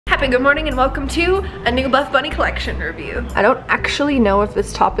Happy good morning and welcome to a new Buffbunny Collection review. I don't actually know if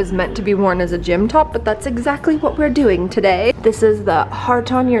this top is meant to be worn as a gym top, but that's exactly what we're doing today. This is the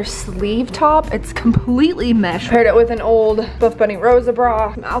heart on your sleeve top. It's completely mesh. Paired it with an old Buffbunny Rosa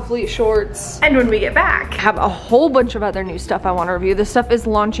bra, some athlete shorts. And when we get back, I have a whole bunch of other new stuff I want to review. This stuff is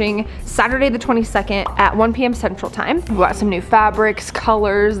launching Saturday the 22nd at 1 p.m. Central Time. We got some new fabrics,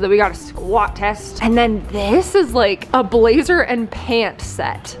 colors that we got to squat test. And then this is like a blazer and pant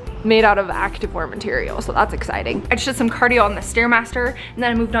set made out of activewear material, so that's exciting. I just did some cardio on the Stairmaster, and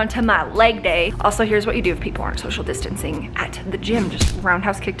then I moved on to my leg day. Also, here's what you do if people aren't social distancing at the gym. Just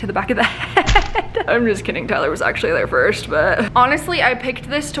roundhouse kick to the back of the head. I'm just kidding, Tyler was actually there first, but honestly, I picked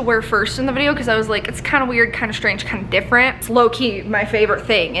this to wear first in the video because I was like, it's kind of weird, kind of strange, kind of different. It's low-key my favorite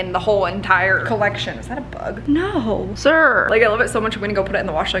thing in the whole entire collection. Is that a bug? No, sir. Like, I love it so much, I'm gonna go put it in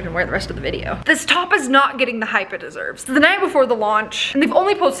the wash so I can wear it the rest of the video. This top is not getting the hype it deserves. The night before the launch, and they've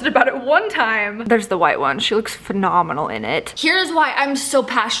only posted about it one time. There's the white one. She looks phenomenal in it. Here's why I'm so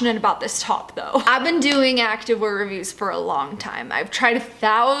passionate about this top though. I've been doing activewear reviews for a long time. I've tried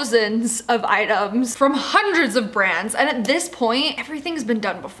thousands of items from hundreds of brands, and at this point, everything's been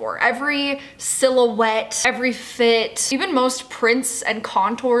done before. Every silhouette, every fit, even most prints and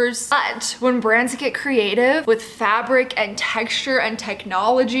contours. But when brands get creative with fabric and texture and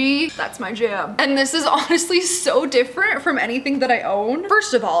technology, that's my jam. And this is honestly so different from anything that I own.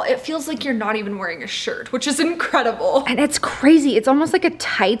 First of all, it feels like you're not even wearing a shirt, which is incredible. And it's crazy. It's almost like a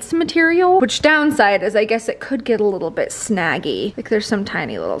tights material, which downside is I guess it could get a little bit snaggy. Like there's some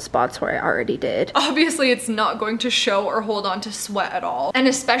tiny little spots where I already did. Obviously, it's not going to show or hold on to sweat at all. And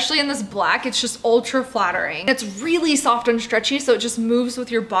especially in this black, it's just ultra flattering. It's really soft and stretchy, so it just moves with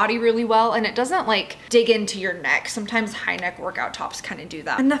your body really well, and it doesn't like dig into your neck. Sometimes high neck workout tops kind of do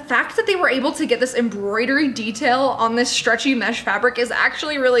that. And the fact that they were able to get this embroidery detail on this stretchy mesh fabric is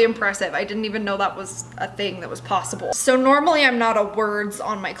actually really impressive. I didn't even know that was a thing that was possible. So normally I'm not a words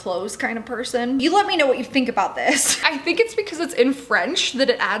on my clothes kind of person. You let me know what you think about this. I think it's because it's in French that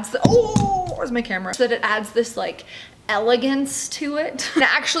it adds the, oh, where's my camera? That it adds this like elegance to it. It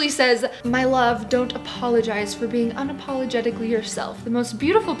actually says, "My love, don't apologize for being unapologetically yourself. The most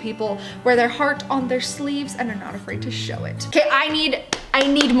beautiful people wear their heart on their sleeves and are not afraid to show it." Okay, I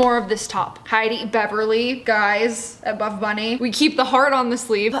need more of this top. Heidi, Beverly, guys at Buffbunny, we keep the heart on the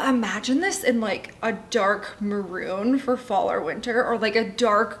sleeve. But imagine this in like a dark maroon for fall or winter, or like a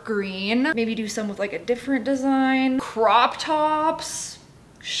dark green. Maybe do some with like a different design. Crop tops.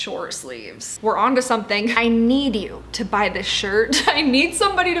 Short sleeves. We're onto something. I need you to buy this shirt. I need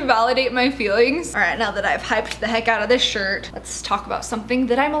somebody to validate my feelings. All right, now that I've hyped the heck out of this shirt, let's talk about something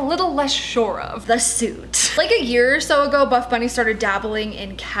that I'm a little less sure of. The suit. Like a year or so ago, Buffbunny started dabbling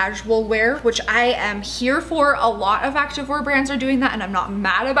in casual wear, which I am here for. A lot of activewear brands are doing that, and I'm not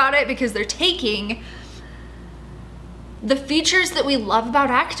mad about it because they're taking the features that we love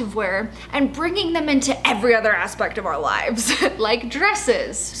about activewear and bringing them into every other aspect of our lives. Like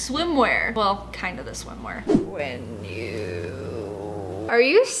dresses, swimwear. Well, kind of the swimwear. Are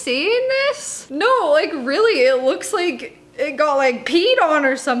you seeing this? No, like really, it looks like it got like peed on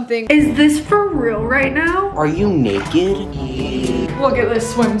or something. Is this for real right now? Are you naked? Look at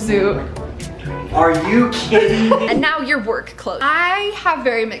this swimsuit. Are you kidding? And now your work clothes. I have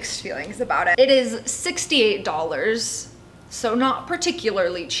very mixed feelings about it. It is $68. So not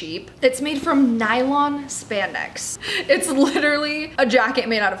particularly cheap. It's made from nylon spandex. It's literally a jacket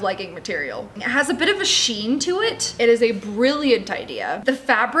made out of legging material. It has a bit of a sheen to it. It is a brilliant idea. The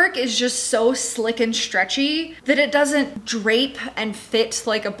fabric is just so slick and stretchy that it doesn't drape and fit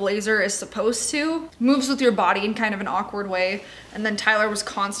like a blazer is supposed to. Moves with your body in kind of an awkward way. And then Tyler was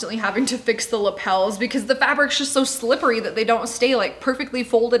constantly having to fix the lapels because the fabric's just so slippery that they don't stay like perfectly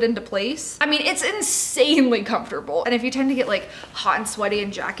folded into place. I mean, it's insanely comfortable. And if you tend to get like hot and sweaty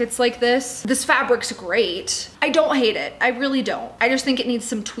in jackets like this fabric's great. I don't hate it. I really don't. I just think it needs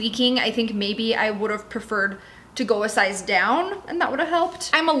some tweaking. I think maybe I would have preferred to go a size down, and that would have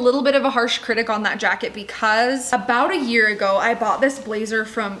helped. I'm a little bit of a harsh critic on that jacket because about a year ago, I bought this blazer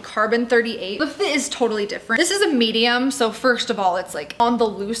from Carbon38. The fit is totally different. This is a medium, so first of all, it's like on the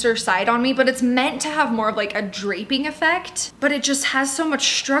looser side on me, but it's meant to have more of like a draping effect, but it just has so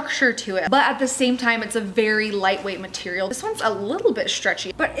much structure to it. But at the same time, it's a very lightweight material. This one's a little bit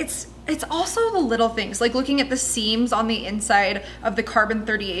stretchy, but it's also the little things, like looking at the seams on the inside of the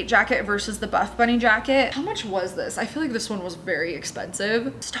Carbon38 jacket versus the Buffbunny jacket. How much was this? I feel like this one was very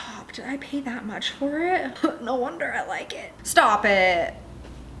expensive. Stop, did I pay that much for it? No wonder I like it. Stop it.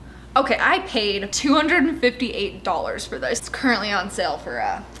 Okay, I paid $258 for this. It's currently on sale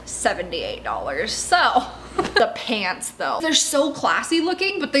for $78. So The pants though, they're so classy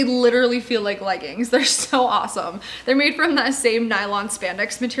looking, but they literally feel like leggings. They're so awesome. They're made from that same nylon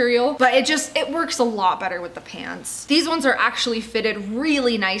spandex material, but it works a lot better with the pants. These ones are actually fitted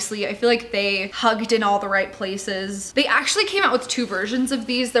really nicely. I feel like they hugged in all the right places. They actually came out with two versions of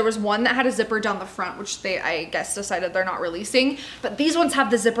these. There was one that had a zipper down the front, which they, I guess, decided they're not releasing, but these ones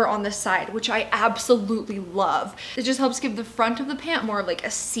have the zipper on the side, which I absolutely love. It just helps give the front of the pant more of like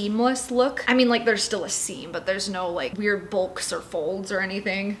a seamless look. I mean, like there's still a seam, but there's no like weird bulks or folds or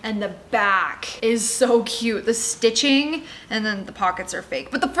anything. And the back is so cute. The stitching, and then the pockets are fake,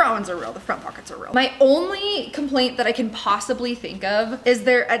 but the front ones are real. The front pockets are real. My only complaint that I can possibly think of is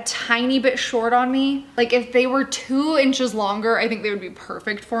they're a tiny bit short on me. Like if they were 2 inches longer, I think they would be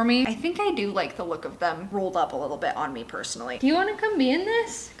perfect for me. I think I do like the look of them rolled up a little bit on me personally. Do you want to come be in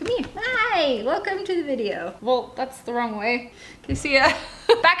this? Come here. Hi, welcome to the video. Well, that's the wrong way. Okay, see ya.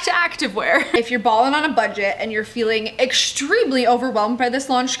 Back to activewear. If you're balling on a budget and you're feeling extremely overwhelmed by this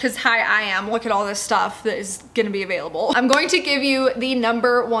launch, because hi, I am, look at all this stuff that is gonna be available. I'm going to give you the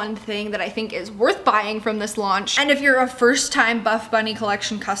 #1 thing that I think is worth buying from this launch. And if you're a first-time Buffbunny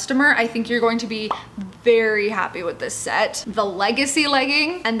Collection customer, I think you're going to be very happy with this set. The Legacy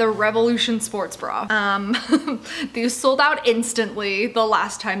legging and the Revolution sports bra. These sold out instantly the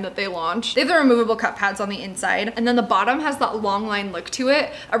last time that they launched. They have the removable cup pads on the inside, and then the bottom has that long line look to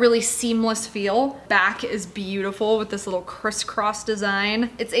it, a really seamless feel. Back is beautiful with this little crisscross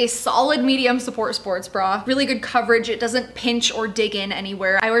design. It's a solid medium support sports bra. Really good coverage. It doesn't pinch or dig in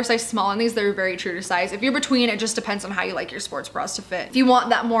anywhere. I wear size small in these. They're very true to size. If you're between, it just depends on how you like your sports bras to fit. If you want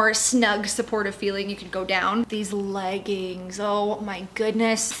that more snug, supportive feeling, you can go down. These leggings, oh my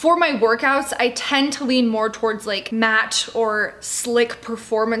goodness. For my workouts, I tend to lean more towards like matte or slick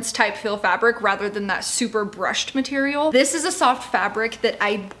performance type feel fabric rather than that super brushed material. This is a soft fabric that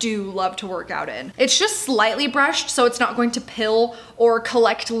I do love to work out in. It's just slightly brushed, so it's not going to pill or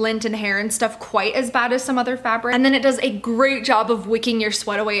collect lint and hair and stuff quite as bad as some other fabric. And then it does a great job of wicking your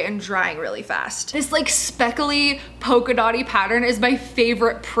sweat away and drying really fast. This like speckly polka dotty pattern is my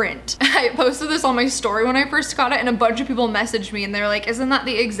favorite print. I posted this on my story when I first got it, and a bunch of people messaged me and they're like, isn't that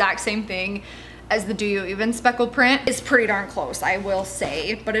the exact same thing as the Do You Even speckled print? It's pretty darn close, I will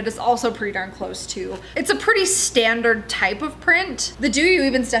say, but it is also pretty darn close too. It's a pretty standard type of print. The Do You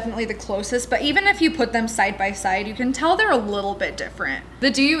Even's definitely the closest, but even if you put them side by side, you can tell they're a little bit different.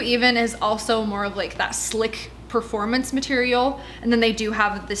 The Do You Even is also more of like that slick performance material, and then they do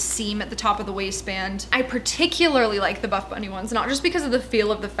have the seam at the top of the waistband. I particularly like the Buffbunny ones, not just because of the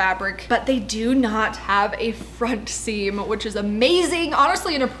feel of the fabric, but they do not have a front seam, which is amazing.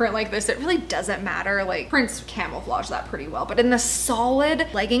 Honestly, in a print like this, it really doesn't matter. Like, prints camouflage that pretty well, but in the solid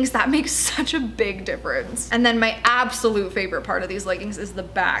leggings, that makes such a big difference. And then my absolute favorite part of these leggings is the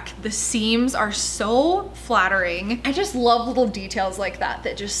back. The seams are so flattering. I just love little details like that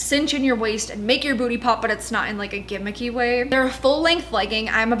that just cinch in your waist and make your booty pop, but it's not in like a gimmicky way. They're a full length legging.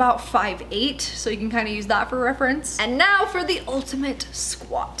 I'm about 5'8", so you can kind of use that for reference. And now for the ultimate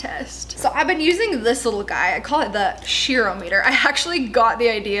squat test. So I've been using this little guy. I call it the shearometer. I actually got the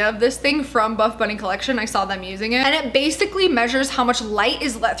idea of this thing from Buffbunny Collection. I saw them using it, and it basically measures how much light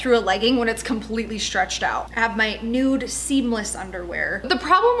is let through a legging when it's completely stretched out. I have my nude seamless underwear. The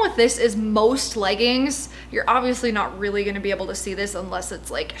problem with this is most leggings, you're obviously not really gonna be able to see this unless it's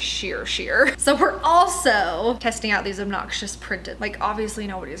like sheer. So we're also testing out these obnoxious printed. Like, obviously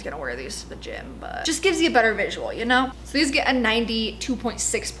nobody's gonna wear these to the gym, but just gives you a better visual, you know? So these get a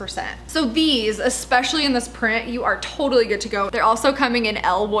 92.6%. So these, especially in this print, you are totally good to go. They're also coming in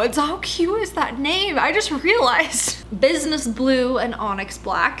Elwoods. How cute is that name? I just realized. Business blue and onyx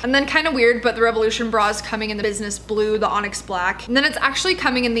black. And then kind of weird, but the Revolution bra is coming in the business blue, the onyx black. And then it's actually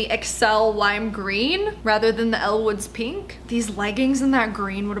coming in the Excel lime green rather than the Elwoods pink. These leggings in that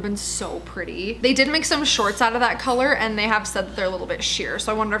green would have been so pretty. They did make some shorts out of that color, and they have said that they're a little bit sheer,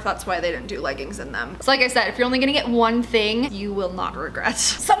 so I wonder if that's why they didn't do leggings in them. So like I said, if you're only gonna get one thing, you will not regret.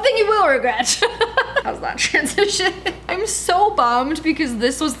 Something you will regret. How's that transition? I'm so bummed because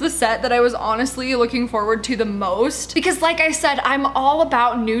this was the set that I was honestly looking forward to the most, because like I said, I'm all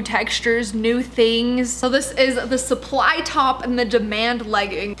about new textures, new things. So this is the supply top and the demand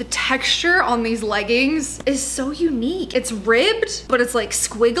legging. The texture on these leggings is so unique. It's ribbed, but it's like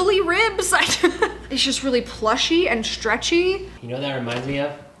squiggly ribs. It's just really plushy and stretchy. You know what that reminds me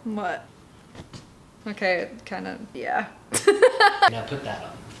of? What? Okay, kind of, yeah. Now put that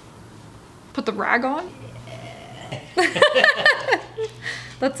on. Put the rag on? Yeah.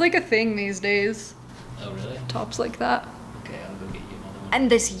 That's like a thing these days. Oh, really? Tops like that. Okay, I'll go get you another one. And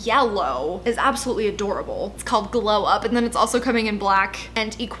this yellow is absolutely adorable. It's called Glow Up, and then it's also coming in black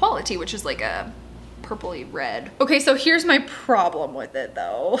and Equality, which is like a purpley red. Okay, so here's my problem with it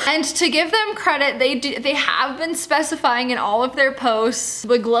though. And to give them credit, they have been specifying in all of their posts,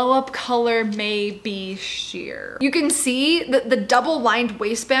 the glow up color may be sheer. You can see that the double lined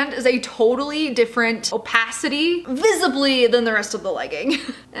waistband is a totally different opacity visibly than the rest of the legging.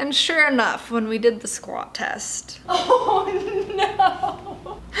 And sure enough, when we did the squat test, oh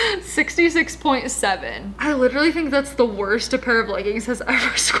no, 66.7. I literally think that's the worst a pair of leggings has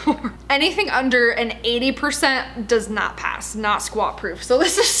ever scored. Anything under an 80% does not pass, not squat proof. So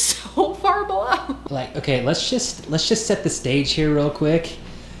this is so far below. Like, okay, let's just set the stage here real quick.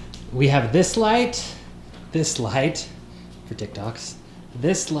 We have this light for TikToks,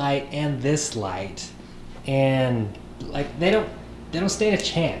 this light and this light, and like they don't stand a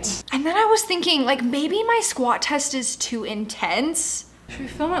chance. And then I was thinking, like, maybe my squat test is too intense. Should we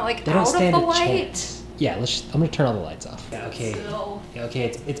film it like out of the light? Yeah, I'm gonna turn all the lights off. Yeah, okay. Yeah, okay,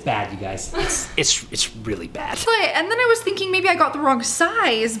 it's bad, you guys. It's really bad. And then I was thinking maybe I got the wrong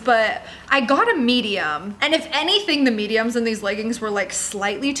size, but I got a medium. And if anything, the mediums in these leggings were like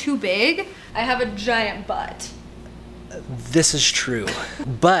slightly too big. I have a giant butt. This is true,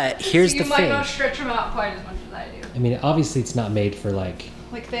 but here's so the thing. You might not stretch them out quite as much as I do. I mean, obviously it's not made for like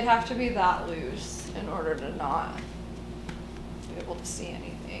they'd have to be that loose in order to not be able to see anything.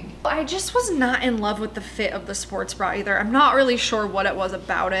 I just was not in love with the fit of the sports bra either. I'm not really sure what it was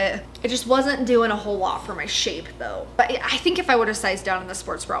about it. It just wasn't doing a whole lot for my shape though. But I think if I would have sized down in the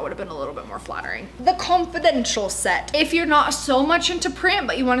sports bra, it would have been a little bit more flattering. The confidential set. If you're not so much into print,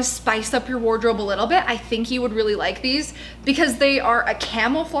 but you want to spice up your wardrobe a little bit, I think you would really like these because they are a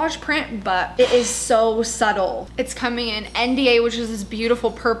camouflage print, but it is so subtle. It's coming in NDA, which is this beautiful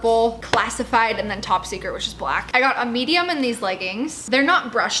purple, classified, and then top secret, which is black. I got a medium in these leggings. They're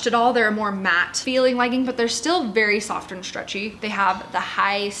not brushed at all. They're a more matte feeling legging, but they're still very soft and stretchy. They have the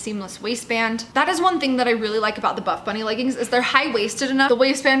high seamless waistband. That is one thing that I really like about the Buffbunny leggings is they're high-waisted enough. The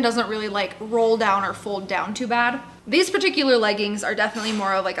waistband doesn't really like roll down or fold down too bad. These particular leggings are definitely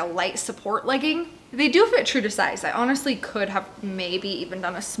more of like a light support legging. They do fit true to size. I honestly could have maybe even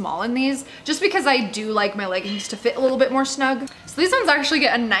done a small in these just because I do like my leggings to fit a little bit more snug. So these ones actually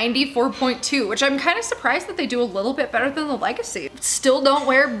get a 94.2, which I'm kind of surprised that they do a little bit better than the Legacy. Still don't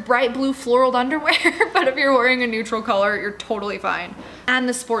wear bright blue floral underwear, but if you're wearing a neutral color, you're totally fine. And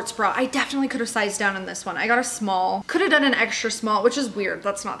the sports bra, I definitely could have sized down in this one. I got a small, could have done an extra small, which is weird.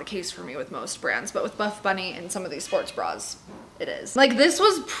 That's not the case for me with most brands, but with Buffbunny and some of these sports bras, it is. Like this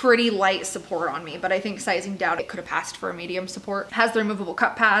was pretty light support on me, but I think sizing down, it could have passed for a medium support. It has the removable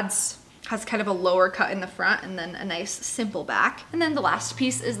cut pads, has kind of a lower cut in the front and then a nice simple back. And then the last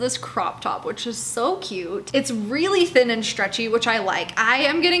piece is this crop top, which is so cute. It's really thin and stretchy, which I like. I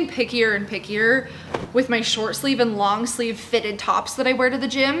am getting pickier and pickier with my short sleeve and long sleeve fitted tops that I wear to the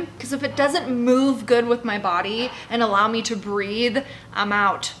gym, because if it doesn't move good with my body and allow me to breathe, I'm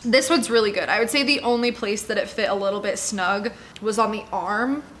out. This one's really good. I would say the only place that it fit a little bit snug was on the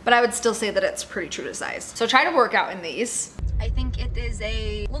arm, but I would still say that it's pretty true to size. So try to work out in these. I think it is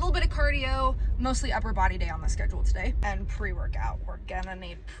a little bit of cardio, mostly upper body day on the schedule today, and pre-workout. We're gonna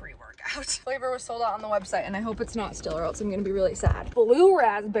need pre-workout. Flavor was sold out on the website, and I hope it's not still, or else I'm gonna be really sad. Blue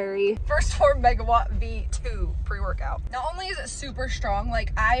raspberry, first 4 megawatt V2 pre-workout. Not only is it super strong,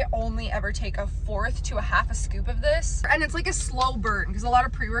 like I only ever take a 1/4 to a 1/2 a scoop of this, and it's like a slow burn, because a lot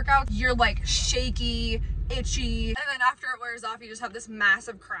of pre-workouts, you're like shaky, itchy, and then after it wears off, you just have this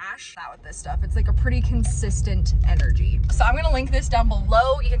massive crash. Not with this stuff. It's like a pretty consistent energy. So I'm gonna link this down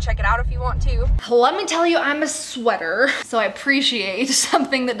below. You can check it out if you want to. Let me tell you, I'm a sweater, so I appreciate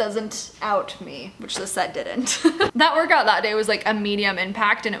something that doesn't out me, which the set didn't. That workout that day was like a medium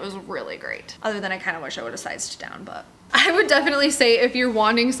impact, and it was really great. Other than I kind of wish I would have sized down, but I would definitely say if you're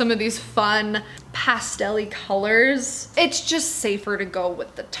wanting some of these fun pastel-y colors, it's just safer to go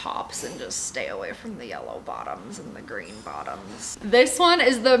with the tops and just stay away from the yellow bottoms and the green bottoms. This one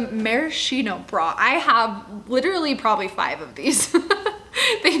is the maraschino bra. I have literally probably 5 of these.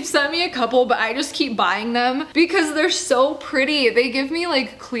 They've sent me a couple, but I just keep buying them because they're so pretty. They give me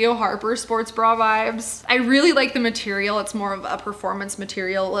like Cleo Harper sports bra vibes. I really like the material. It's more of a performance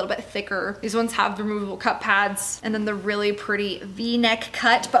material, a little bit thicker. These ones have the removable cut pads and then the really pretty V-neck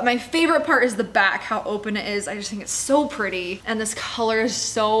cut. But my favorite part is the back, how open it is. I just think it's so pretty. And this color is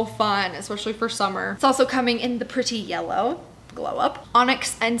so fun, especially for summer. It's also coming in the pretty yellow, glow up,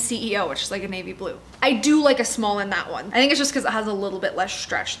 Onyx and CEO, which is like a navy blue. I do like a small in that one. I think it's just because it has a little bit less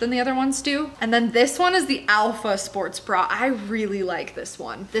stretch than the other ones do. And then this one is the Alpha Sports Bra. I really like this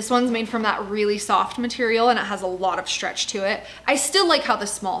one. This one's made from that really soft material and it has a lot of stretch to it. I still like how the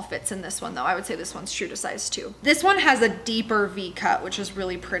small fits in this one though. I would say this one's true to size 2. This one has a deeper V cut, which is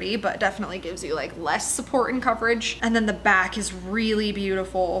really pretty, but definitely gives you like less support and coverage. And then the back is really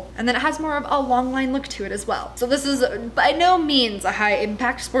beautiful. And then it has more of a long line look to it as well. So this is by no means a high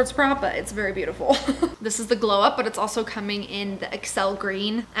impact sports bra, but it's very beautiful. This is the glow up, but it's also coming in the Excel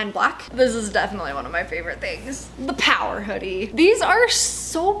green and black. This is definitely one of my favorite things. The Power Hoodie. These are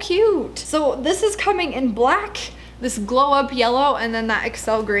so cute. So this is coming in black, this glow up yellow, and then that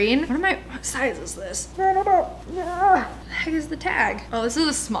Excel green. What size is this? I don't know. The heck is the tag? Oh, this is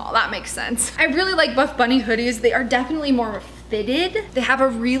a small. That makes sense. I really like Buffbunny hoodies. They are definitely more fitted. They have a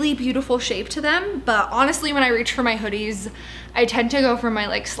really beautiful shape to them, but honestly, when I reach for my hoodies, I tend to go for my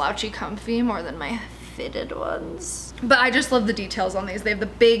like slouchy comfy more than my fitted ones. But I just love the details on these. They have the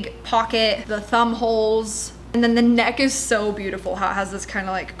big pocket, the thumb holes, and then the neck is so beautiful how it has this kind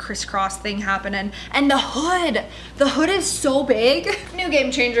of like crisscross thing happening. And the hood is so big. New game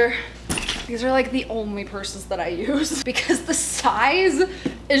changer. These are like the only purses that I use because the size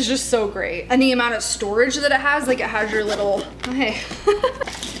is just so great. And the amount of storage that it has, like it has your little, oh, hey.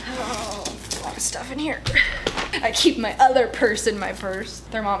 Oh, a lot of stuff in here. I keep my other purse in my purse.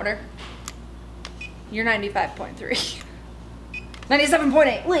 Thermometer. You're 95.3.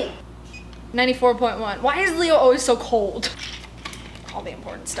 97.8, wait. 94.1. Why is Leo always so cold? All the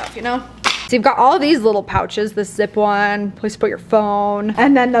important stuff, you know? So you've got all of these little pouches, this zip one, place to put your phone.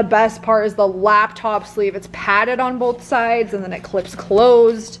 And then the best part is the laptop sleeve. It's padded on both sides and then it clips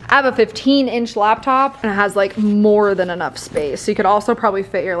closed. I have a 15-inch laptop and it has like more than enough space. So you could also probably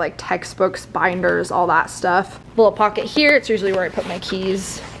fit your like textbooks, binders, all that stuff. Little pocket here, it's usually where I put my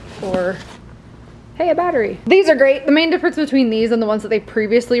keys or hey, a battery. These are great. The main difference between these and the ones that they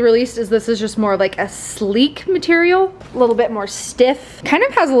previously released is this is just more like a sleek material, a little bit more stiff. Kind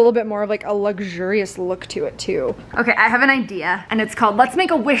of has a little bit more of like a luxurious look to it too. Okay, I have an idea and it's called let's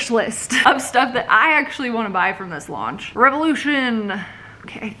make a wish list of stuff that I actually want to buy from this launch. Revolution.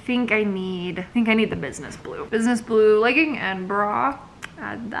 Okay, I think I need the business blue. Business blue legging and bra.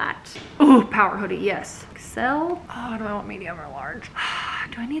 Add that. Oh, Power Hoodie, yes. Excel. Oh, do I want medium or large?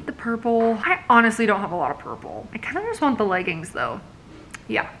 Do I need the purple? I honestly don't have a lot of purple. I kind of just want the leggings though.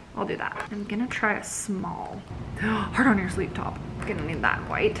 Yeah, I'll do that. I'm gonna try a small. Hard on your sleeve top. I'm gonna need that in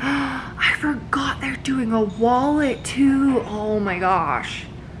white. I forgot they're doing a wallet too. Oh my gosh.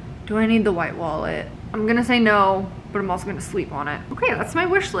 Do I need the white wallet? I'm gonna say no, but I'm also gonna sleep on it. Okay, that's my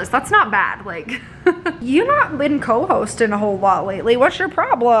wish list. That's not bad, like. You've not been co-hosting a whole lot lately. What's your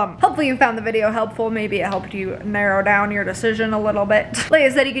problem? Hopefully you found the video helpful. Maybe it helped you narrow down your decision a little bit. Leo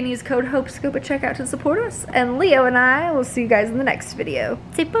said you can use code HopeScope at checkout to support us. And Leo and I will see you guys in the next video.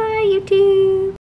 Say bye, YouTube.